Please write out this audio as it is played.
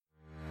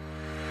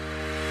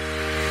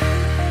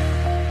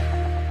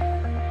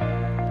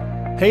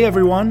Hey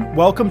everyone,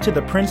 welcome to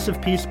the Prince of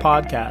Peace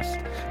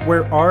podcast,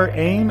 where our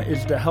aim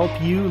is to help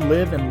you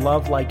live and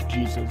love like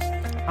Jesus.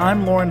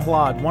 I'm Lorne,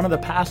 one of the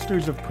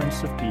pastors of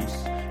Prince of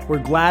Peace. We're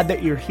glad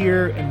that you're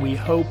here and we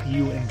hope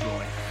you enjoy.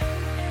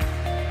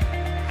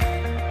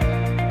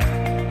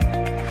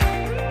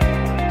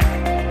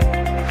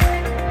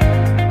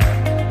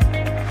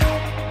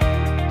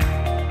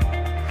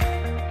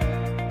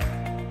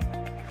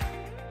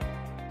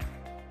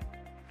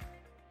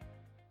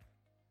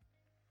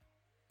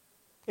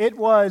 It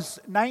was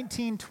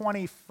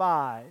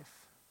 1925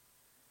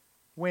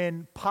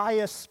 when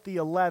Pius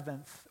XI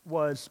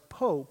was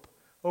Pope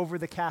over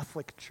the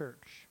Catholic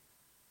Church.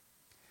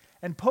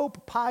 And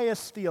Pope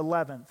Pius XI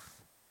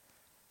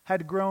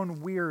had grown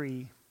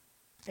weary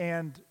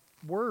and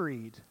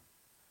worried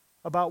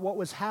about what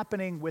was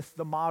happening with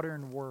the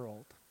modern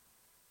world.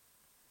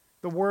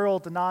 The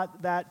world,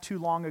 not that too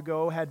long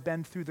ago, had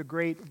been through the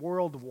Great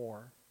World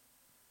War.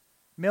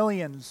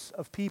 Millions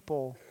of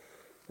people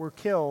were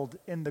killed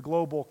in the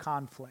global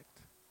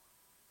conflict.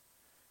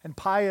 And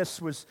Pius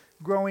was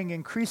growing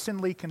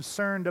increasingly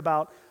concerned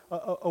about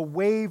a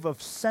wave of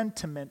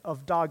sentiment,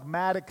 of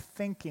dogmatic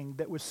thinking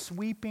that was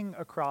sweeping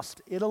across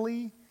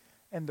Italy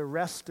and the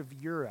rest of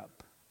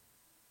Europe.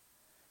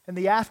 In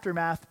the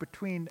aftermath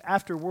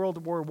after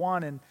World War I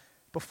and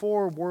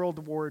before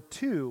World War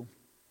II,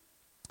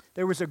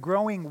 there was a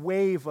growing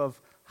wave of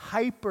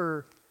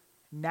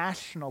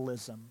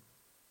hyper-nationalism,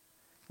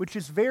 which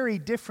is very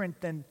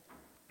different than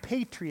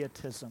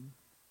patriotism.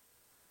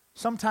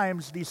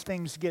 Sometimes these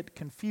things get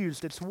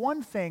confused. It's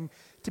one thing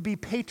to be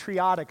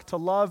patriotic, to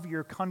love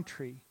your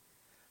country,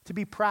 to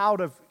be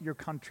proud of your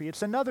country.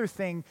 It's another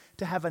thing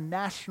to have a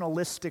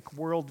nationalistic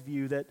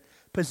worldview that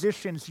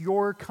positions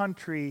your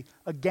country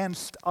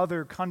against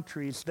other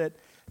countries, that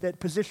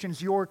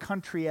positions your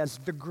country as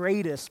the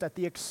greatest at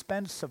the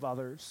expense of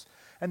others.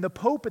 And the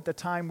Pope at the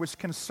time was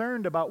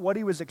concerned about what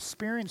he was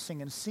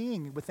experiencing and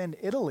seeing within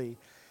Italy.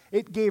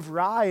 It gave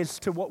rise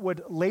to what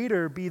would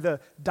later be the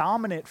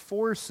dominant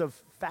force of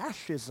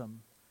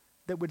fascism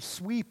that would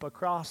sweep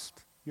across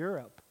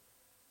Europe.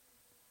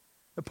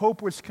 The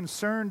Pope was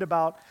concerned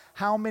about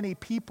how many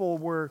people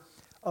were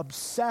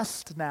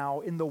obsessed now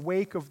in the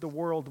wake of the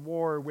World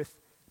War with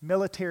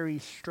military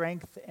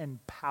strength and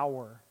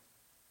power.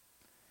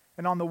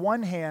 And on the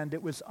one hand,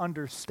 it was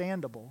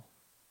understandable.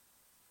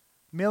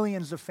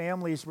 Millions of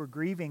families were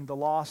grieving the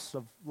loss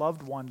of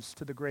loved ones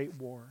to the Great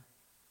War.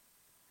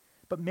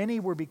 But many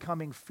were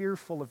becoming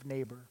fearful of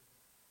neighbor.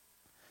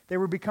 They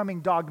were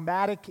becoming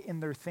dogmatic in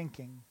their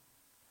thinking.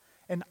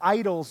 And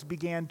idols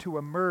began to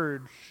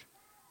emerge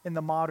in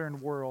the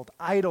modern world.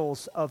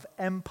 Idols of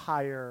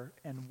empire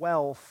and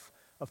wealth,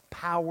 of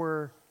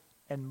power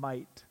and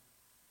might.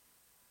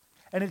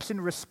 And it's in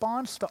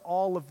response to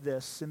all of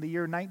this, in the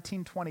year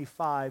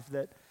 1925,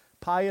 that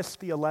Pius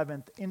XI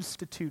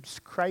institutes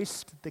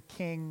Christ the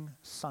King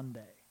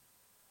Sunday.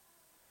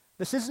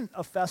 This isn't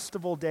a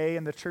festival day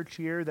in the church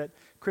year that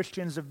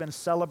Christians have been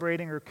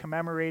celebrating or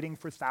commemorating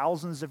for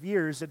thousands of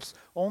years. It's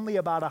only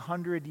about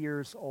 100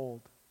 years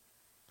old.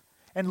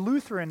 And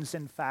Lutherans,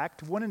 in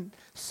fact, wouldn't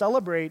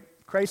celebrate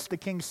Christ the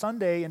King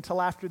Sunday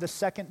until after the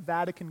Second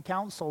Vatican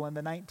Council in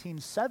the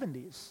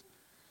 1970s.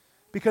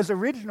 Because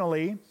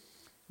originally,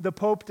 the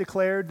Pope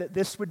declared that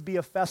this would be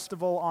a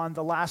festival on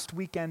the last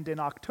weekend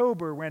in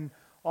October when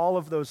all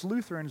of those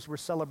Lutherans were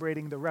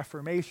celebrating the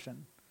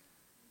Reformation.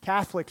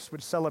 Catholics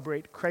would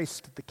celebrate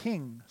Christ the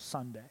King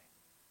Sunday.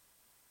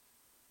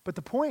 But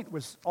the point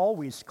was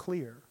always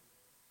clear.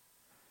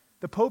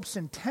 The Pope's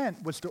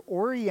intent was to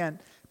orient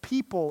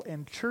people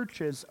and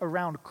churches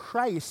around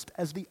Christ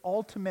as the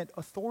ultimate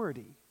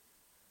authority.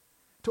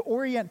 To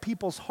orient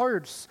people's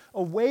hearts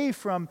away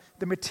from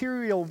the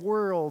material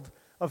world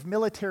of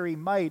military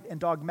might and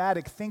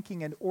dogmatic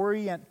thinking and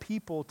orient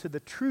people to the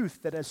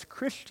truth that as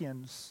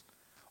Christians,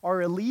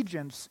 our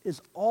allegiance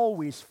is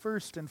always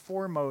first and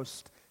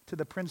foremost to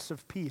the Prince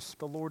of Peace,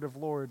 the Lord of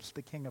Lords,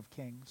 the King of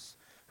Kings,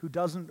 who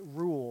doesn't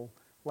rule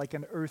like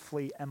an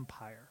earthly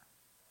empire.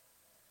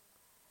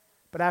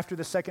 But after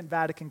the Second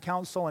Vatican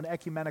Council and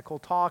ecumenical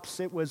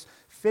talks, it was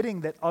fitting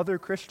that other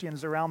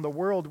Christians around the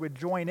world would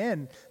join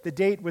in. The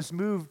date was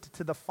moved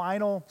to the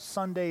final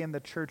Sunday in the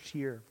church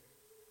year.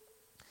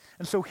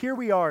 And so here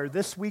we are.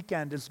 This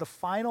weekend is the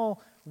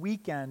final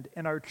weekend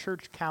in our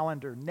church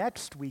calendar.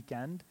 Next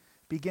weekend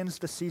begins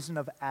the season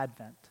of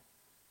Advent,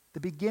 the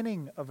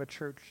beginning of a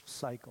church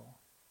cycle.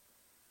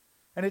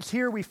 And it's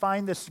here we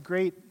find this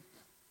great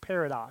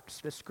paradox,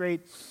 this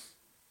great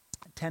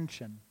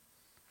tension.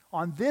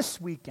 On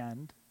this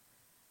weekend,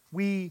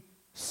 we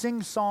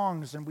sing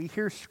songs and we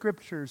hear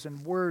scriptures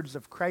and words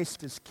of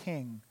Christ as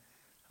King,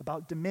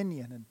 about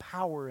dominion and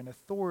power and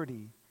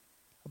authority,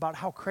 about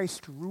how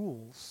Christ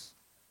rules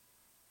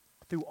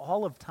through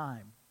all of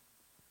time.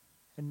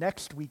 And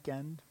next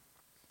weekend,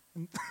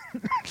 in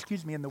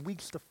the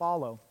weeks to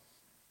follow,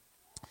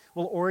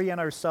 we'll orient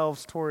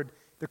ourselves toward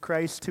the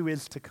Christ who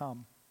is to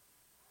come.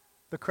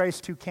 The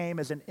Christ who came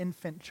as an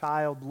infant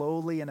child,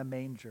 lowly in a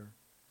manger.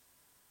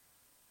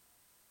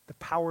 The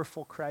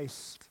powerful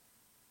Christ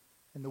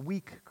and the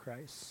weak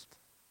Christ.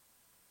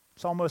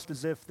 It's almost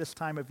as if this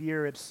time of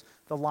year it's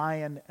the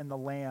lion and the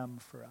lamb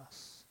for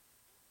us.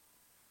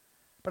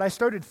 But I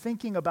started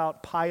thinking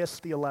about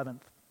Pius XI.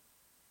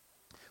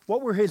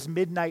 What were his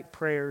midnight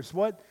prayers?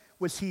 What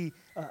was he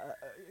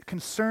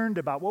concerned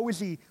about? What was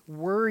he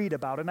worried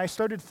about? And I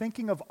started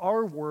thinking of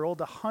our world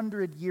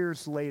 100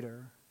 years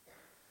later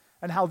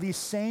and how these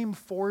same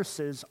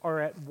forces are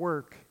at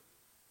work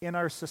in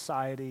our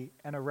society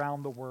and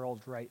around the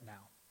world right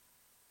now.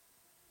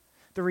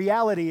 The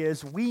reality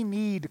is we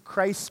need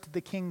Christ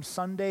the King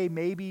Sunday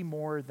maybe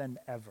more than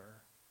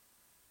ever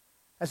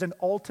as an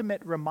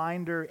ultimate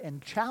reminder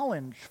and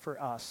challenge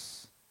for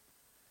us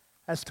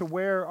as to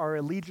where our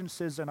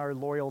allegiances and our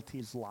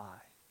loyalties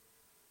lie.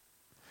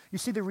 You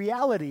see, the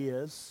reality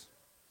is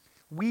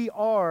we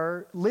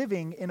are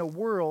living in a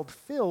world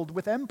filled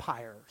with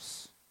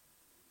empires.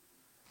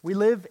 We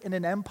live in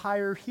an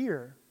empire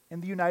here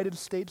in the United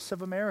States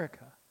of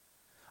America.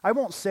 I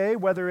won't say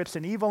whether it's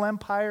an evil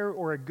empire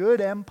or a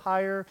good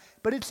empire,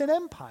 but it's an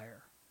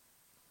empire.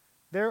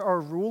 There are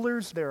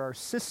rulers, there are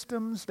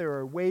systems, there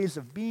are ways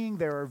of being,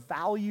 there are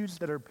values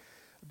that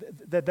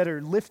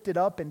are lifted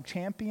up and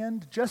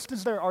championed, just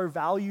as there are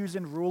values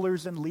and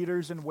rulers and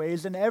leaders and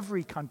ways in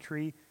every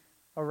country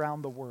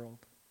around the world.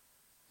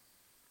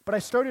 But I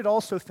started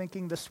also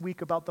thinking this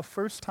week about the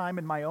first time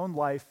in my own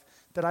life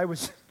that I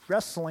was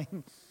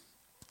wrestling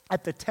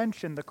at the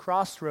tension, the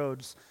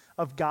crossroads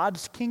of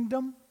God's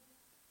kingdom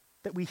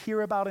that we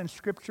hear about in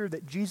Scripture,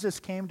 that Jesus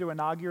came to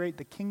inaugurate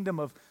the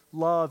kingdom of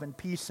love and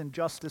peace and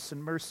justice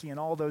and mercy and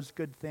all those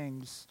good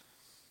things,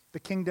 the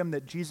kingdom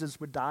that Jesus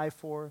would die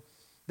for,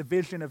 the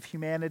vision of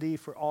humanity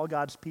for all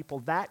God's people,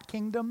 that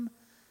kingdom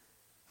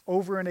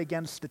over and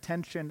against the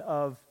tension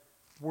of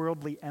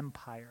worldly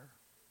empire.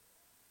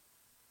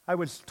 I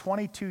was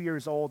 22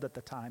 years old at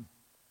the time,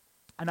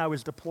 and I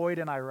was deployed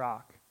in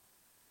Iraq,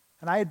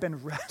 and I had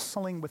been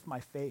wrestling with my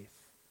faith.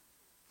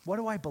 What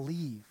do I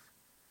believe?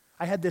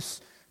 I had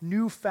this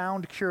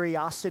newfound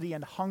curiosity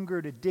and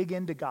hunger to dig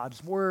into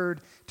God's Word,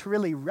 to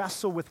really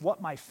wrestle with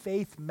what my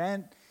faith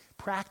meant,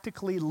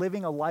 practically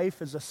living a life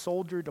as a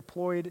soldier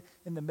deployed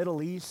in the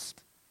Middle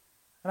East.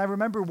 And I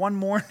remember one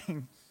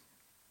morning,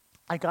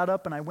 I got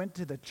up and I went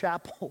to the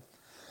chapel,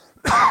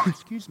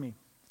 excuse me,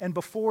 and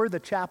before the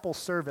chapel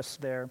service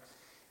there,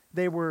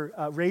 they were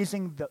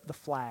raising the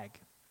flag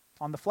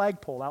on the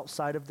flagpole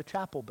outside of the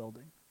chapel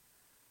building.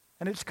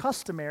 And it's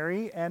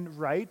customary and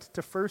right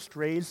to first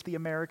raise the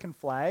American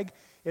flag.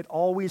 It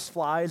always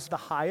flies the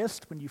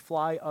highest when you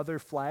fly other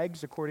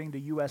flags according to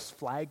U.S.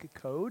 flag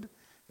code.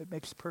 It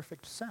makes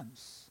perfect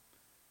sense.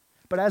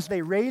 But as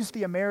they raised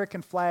the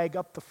American flag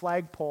up the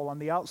flagpole on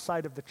the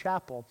outside of the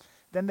chapel,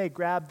 then they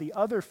grabbed the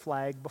other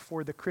flag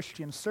before the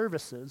Christian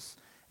services,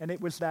 and it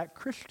was that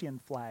Christian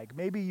flag.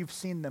 Maybe you've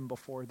seen them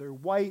before. They're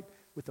white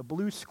with a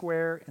blue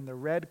square and the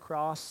red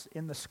cross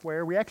in the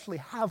square. We actually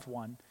have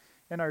one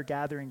in our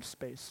gathering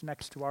space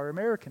next to our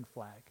American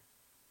flag.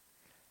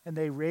 And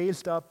they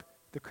raised up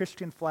the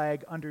Christian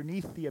flag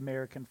underneath the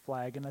American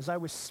flag. And as I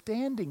was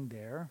standing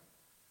there,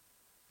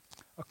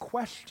 a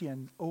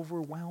question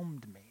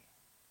overwhelmed me.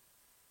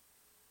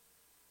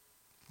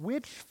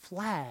 Which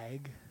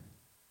flag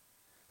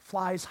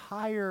flies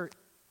higher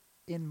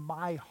in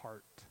my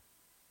heart?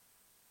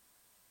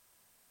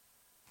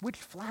 Which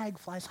flag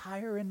flies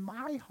higher in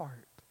my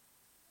heart?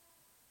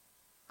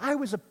 I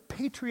was a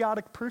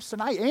patriotic person.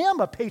 I am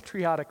a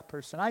patriotic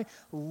person. I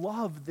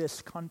love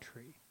this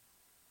country.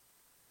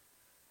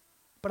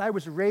 But I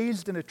was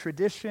raised in a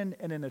tradition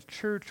and in a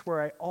church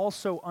where I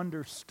also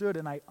understood,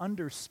 and I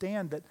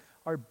understand that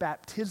our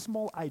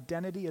baptismal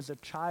identity as a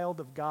child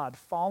of God,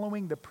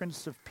 following the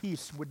Prince of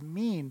Peace, would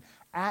mean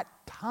at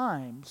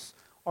times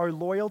our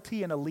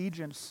loyalty and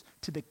allegiance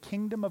to the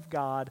kingdom of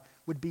God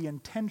would be in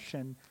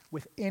tension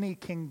with any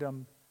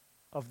kingdom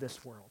of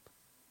this world.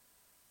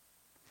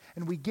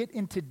 And we get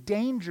into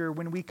danger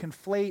when we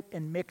conflate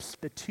and mix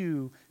the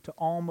two to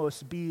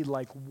almost be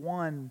like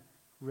one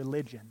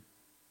religion.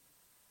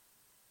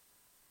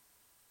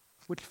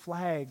 Which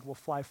flag will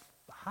fly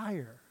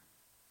higher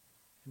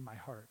in my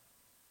heart?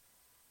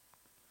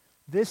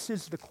 This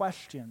is the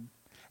question,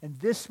 and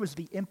this was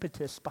the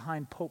impetus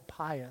behind Pope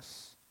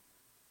Pius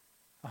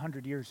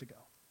 100 years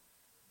ago.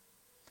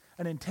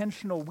 An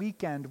intentional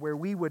weekend where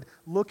we would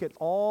look at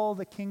all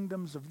the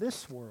kingdoms of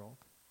this world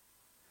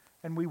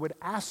and we would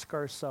ask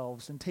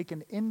ourselves and take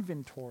an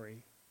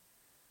inventory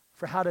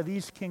for how do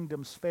these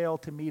kingdoms fail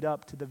to meet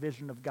up to the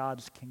vision of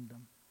God's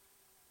kingdom?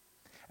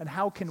 And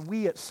how can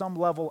we at some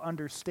level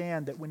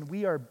understand that when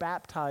we are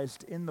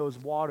baptized in those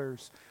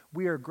waters,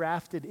 we are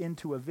grafted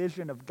into a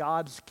vision of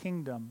God's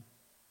kingdom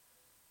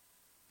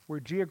where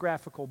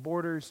geographical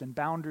borders and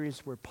boundaries,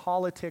 where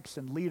politics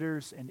and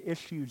leaders and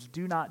issues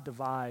do not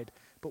divide,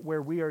 but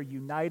where we are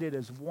united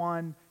as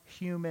one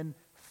human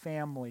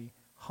family,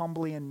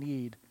 humbly in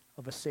need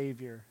of a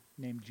Savior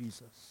named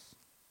Jesus.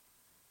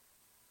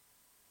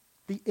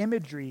 The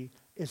imagery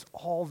is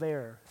all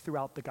there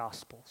throughout the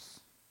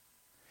Gospels.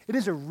 It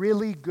is a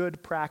really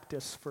good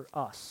practice for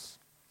us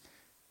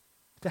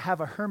to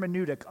have a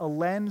hermeneutic, a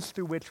lens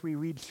through which we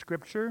read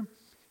Scripture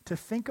to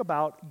think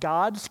about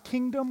God's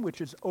kingdom,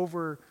 which is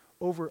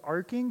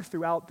overarching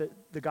throughout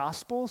the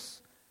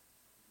Gospels,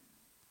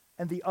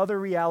 and the other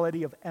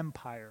reality of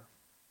empire.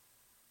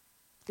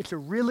 It's a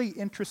really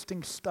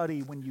interesting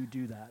study when you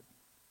do that.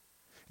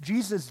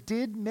 Jesus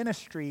did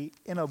ministry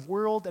in a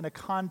world and a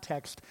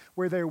context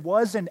where there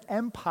was an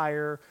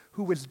empire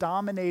who was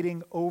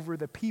dominating over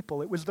the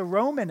people. It was the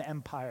Roman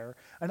Empire,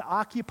 an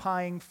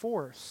occupying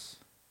force.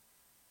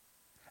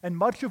 And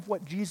much of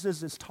what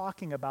Jesus is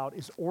talking about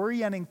is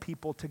orienting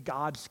people to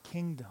God's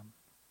kingdom.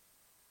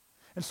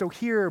 And so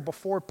here,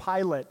 before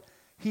Pilate,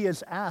 he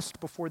is asked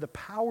before the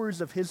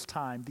powers of his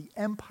time, the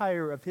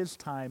empire of his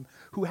time,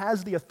 who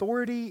has the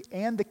authority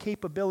and the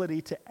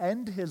capability to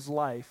end his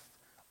life,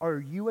 are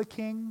you a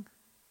king?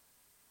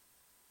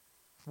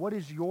 What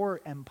is your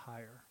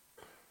empire?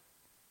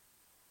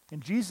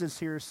 And Jesus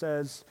here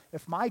says,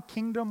 if my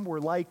kingdom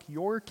were like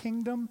your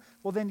kingdom,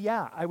 well then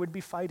yeah, I would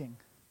be fighting.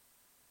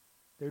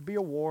 There'd be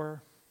a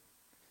war.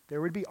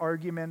 There would be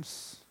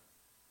arguments.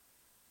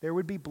 There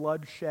would be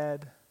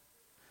bloodshed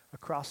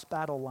across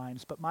battle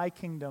lines. But my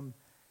kingdom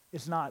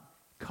is not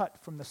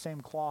cut from the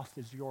same cloth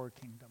as your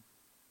kingdom.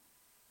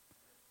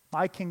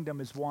 My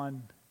kingdom is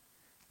one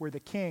where the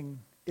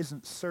king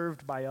isn't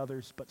served by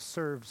others, but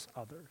serves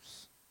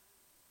others.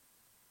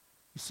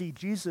 You see,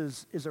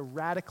 Jesus is a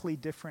radically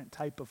different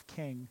type of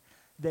king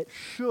that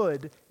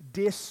should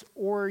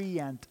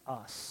disorient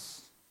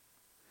us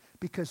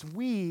because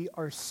we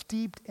are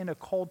steeped in a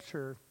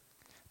culture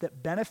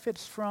that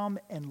benefits from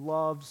and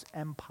loves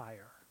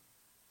empire.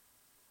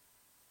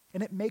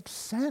 And it makes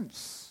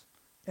sense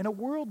in a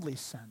worldly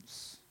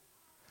sense.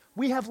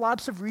 We have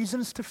lots of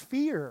reasons to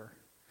fear.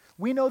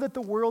 We know that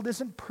the world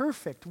isn't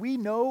perfect. We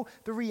know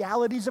the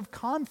realities of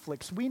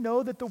conflicts. We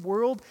know that the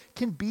world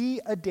can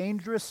be a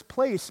dangerous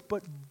place,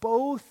 but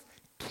both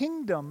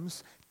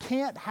kingdoms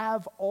can't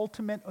have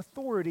ultimate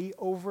authority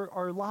over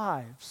our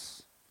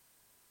lives.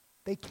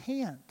 They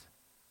can't.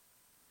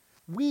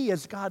 We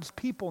as God's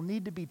people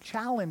need to be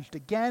challenged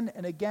again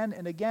and again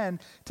and again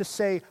to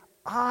say,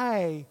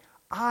 I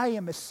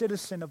am a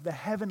citizen of the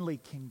heavenly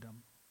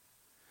kingdom.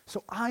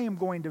 So I am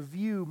going to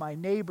view my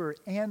neighbor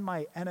and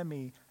my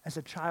enemy as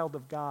a child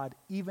of God,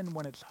 even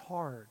when it's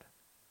hard.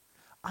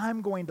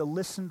 I'm going to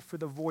listen for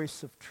the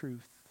voice of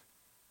truth.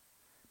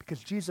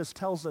 Because Jesus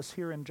tells us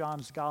here in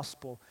John's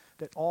gospel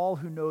that all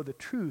who know the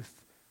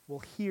truth will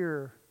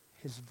hear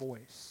his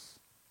voice.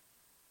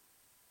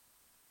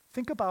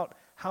 Think about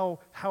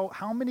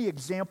how many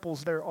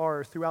examples there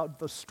are throughout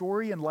the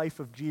story and life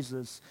of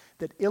Jesus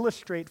that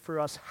illustrate for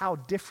us how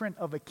different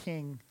of a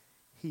king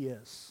he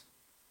is.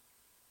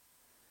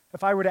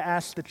 If I were to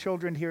ask the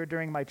children here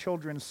during my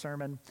children's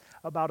sermon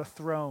about a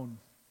throne,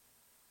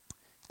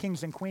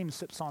 kings and queens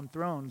sit on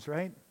thrones,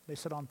 right? They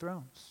sit on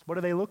thrones. What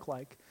do they look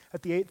like?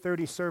 At the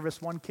 8:30 service,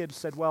 one kid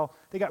said, well,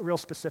 they got real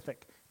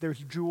specific. There's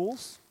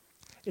jewels,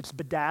 it's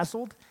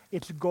bedazzled,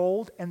 it's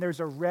gold, and there's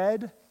a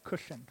red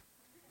cushion.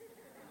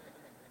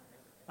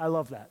 I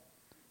love that.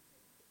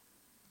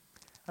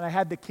 And I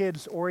had the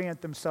kids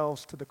orient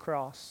themselves to the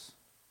cross.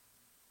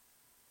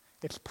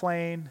 It's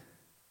plain,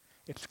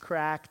 it's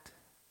cracked,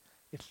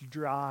 it's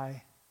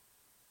dry,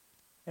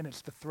 and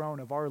it's the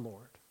throne of our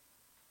Lord.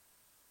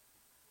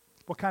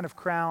 What kind of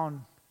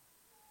crown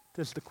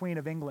does the Queen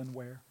of England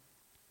wear?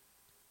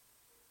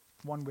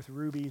 One with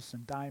rubies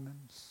and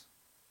diamonds.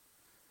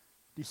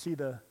 Do you see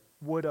the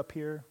wood up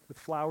here with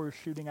flowers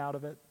shooting out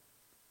of it?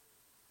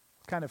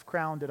 What kind of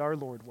crown did our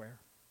Lord wear?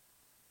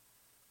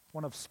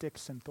 One of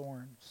sticks and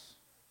thorns.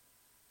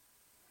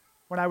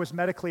 When I was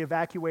medically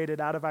evacuated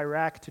out of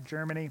Iraq to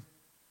Germany,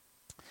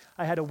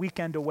 I had a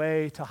weekend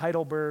away to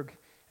Heidelberg,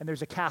 and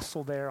there's a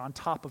castle there on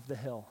top of the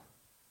hill.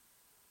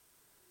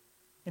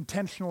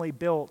 Intentionally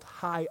built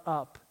high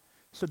up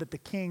so that the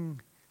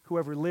king,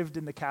 whoever lived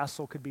in the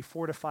castle, could be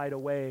fortified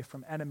away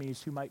from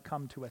enemies who might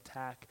come to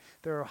attack.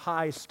 There are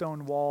high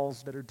stone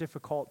walls that are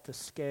difficult to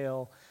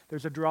scale.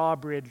 There's a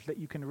drawbridge that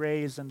you can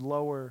raise and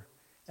lower,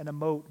 and a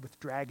moat with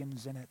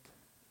dragons in it.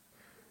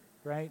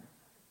 Right?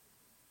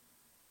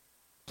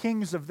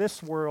 Kings of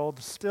this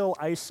world still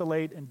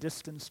isolate and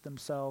distance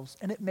themselves,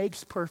 and it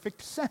makes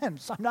perfect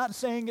sense. I'm not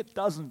saying it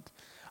doesn't.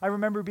 I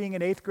remember being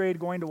in 8th grade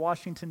going to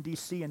Washington,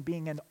 D.C., and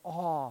being in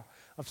awe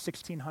of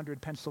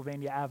 1600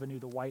 Pennsylvania Avenue,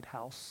 the White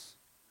House.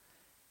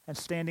 And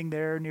standing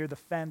there near the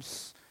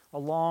fence, a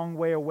long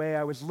way away,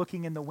 I was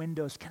looking in the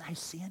windows. Can I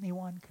see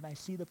anyone? Can I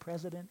see the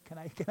president? Can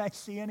I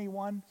see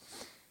anyone?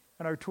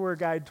 And our tour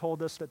guide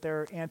told us that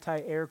there are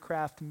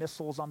anti-aircraft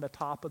missiles on the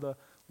top of the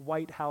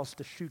White House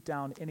to shoot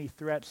down any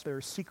threats. There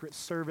are Secret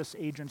Service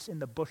agents in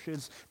the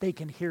bushes. They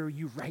can hear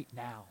you right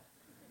now.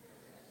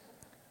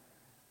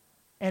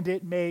 And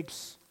it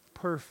makes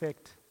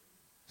perfect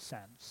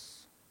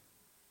sense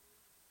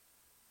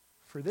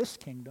for this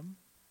kingdom,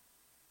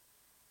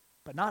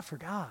 but not for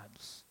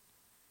God's.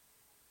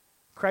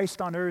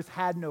 Christ on earth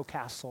had no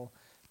castle,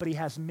 but he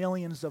has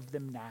millions of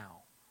them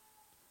now.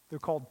 They're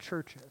called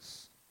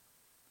churches.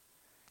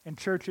 And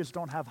churches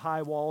don't have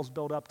high walls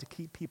built up to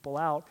keep people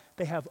out.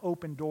 They have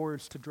open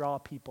doors to draw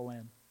people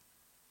in.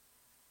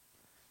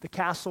 The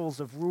castles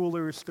of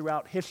rulers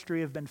throughout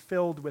history have been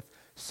filled with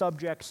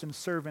subjects and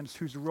servants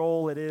whose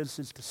role it is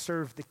to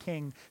serve the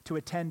king, to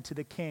attend to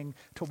the king,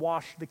 to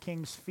wash the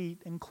king's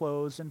feet and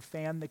clothes and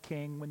fan the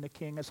king when the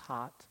king is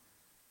hot.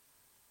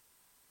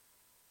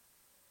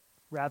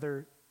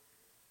 Rather,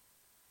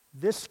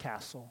 this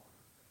castle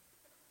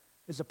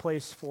is a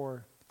place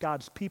for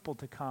God's people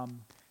to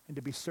come and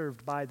to be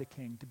served by the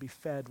king, to be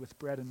fed with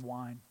bread and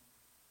wine,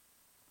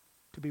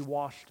 to be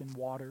washed in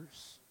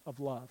waters of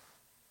love.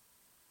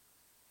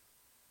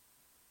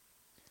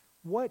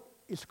 What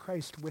is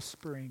Christ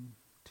whispering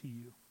to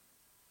you?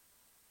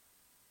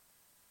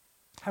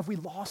 Have we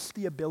lost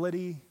the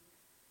ability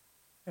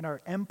in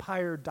our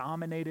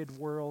empire-dominated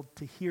world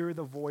to hear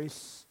the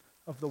voice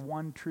of the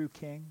one true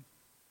King?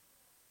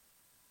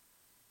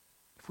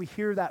 If we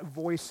hear that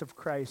voice of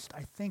Christ,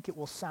 I think it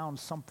will sound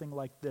something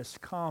like this.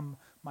 Come,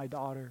 my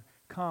daughter.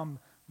 Come,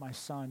 my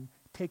son.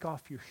 Take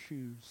off your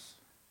shoes.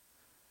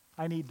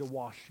 I need to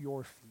wash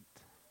your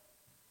feet.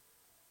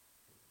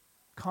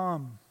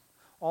 Come,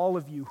 all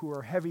of you who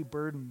are heavy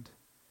burdened,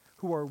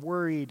 who are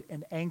worried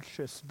and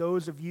anxious,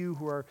 those of you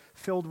who are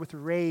filled with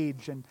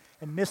rage and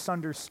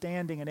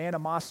misunderstanding and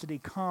animosity,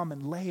 come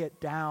and lay it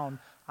down.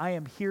 I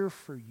am here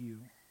for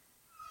you.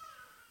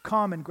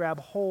 Come and grab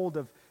hold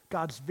of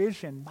God's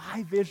vision,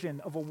 my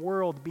vision of a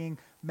world being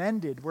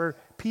mended, where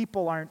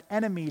people aren't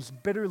enemies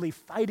bitterly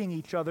fighting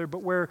each other,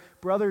 but where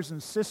brothers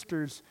and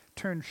sisters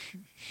turn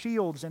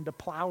shields into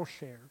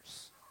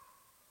plowshares.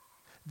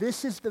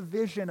 This is the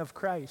vision of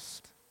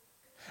Christ,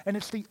 and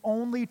it's the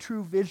only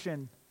true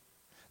vision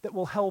that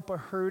will help a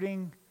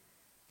hurting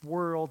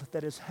world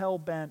that is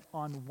hell-bent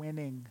on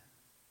winning.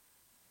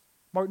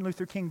 Martin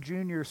Luther King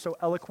Jr. so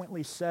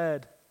eloquently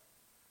said,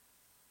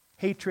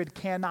 hatred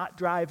cannot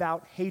drive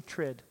out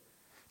hatred.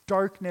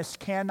 Darkness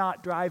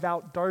cannot drive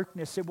out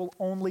darkness. It will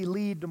only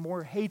lead to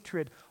more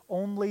hatred.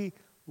 Only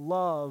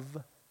love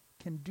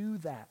can do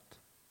that.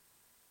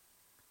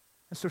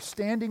 And so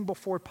standing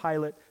before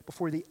Pilate,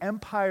 before the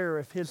empire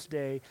of his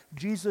day,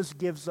 Jesus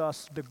gives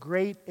us the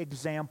great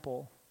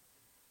example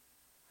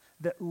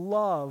that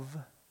love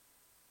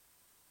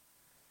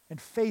and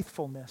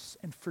faithfulness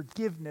and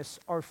forgiveness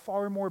are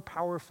far more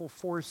powerful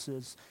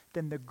forces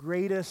than the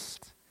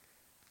greatest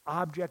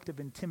object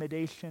of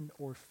intimidation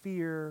or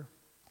fear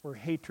or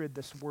hatred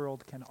this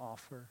world can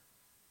offer.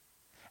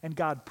 And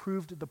God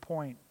proved the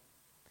point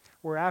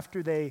where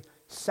after they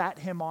sat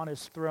him on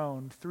his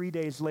throne, 3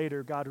 days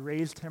later, God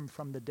raised him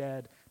from the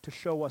dead to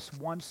show us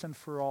once and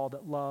for all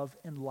that love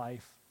and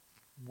life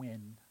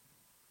win.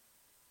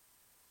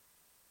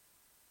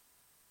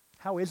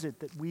 How is it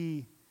that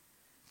we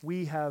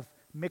have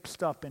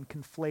mixed up and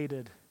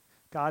conflated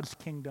God's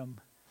kingdom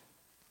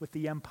with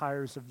the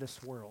empires of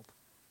this world?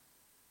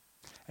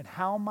 And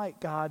how might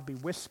God be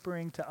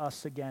whispering to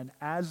us again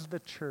as the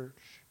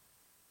church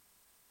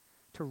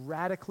to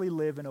radically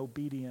live in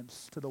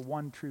obedience to the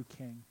one true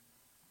King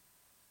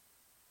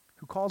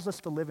who calls us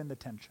to live in the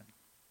tension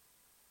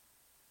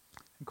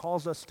and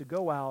calls us to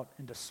go out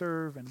and to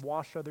serve and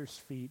wash others'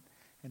 feet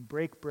and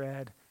break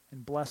bread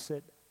and bless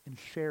it and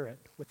share it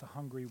with a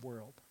hungry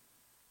world?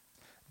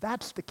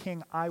 That's the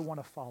King I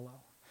want to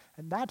follow.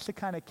 And that's the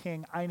kind of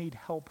King I need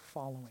help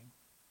following.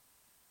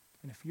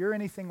 And if you're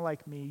anything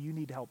like me, you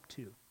need help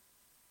too.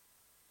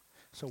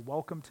 So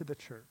welcome to the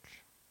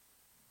church,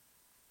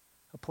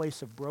 a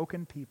place of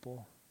broken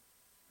people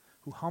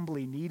who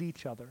humbly need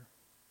each other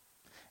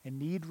and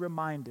need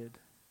reminded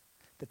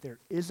that there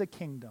is a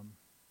kingdom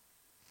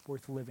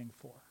worth living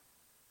for.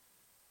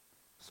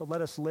 So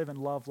let us live and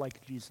love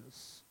like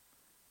Jesus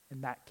in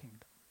that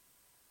kingdom.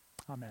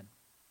 Amen.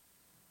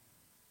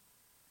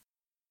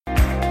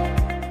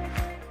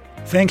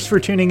 Thanks for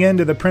tuning in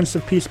to the Prince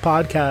of Peace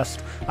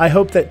podcast. I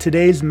hope that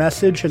today's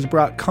message has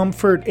brought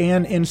comfort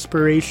and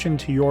inspiration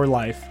to your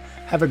life.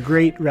 Have a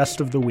great rest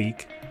of the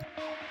week.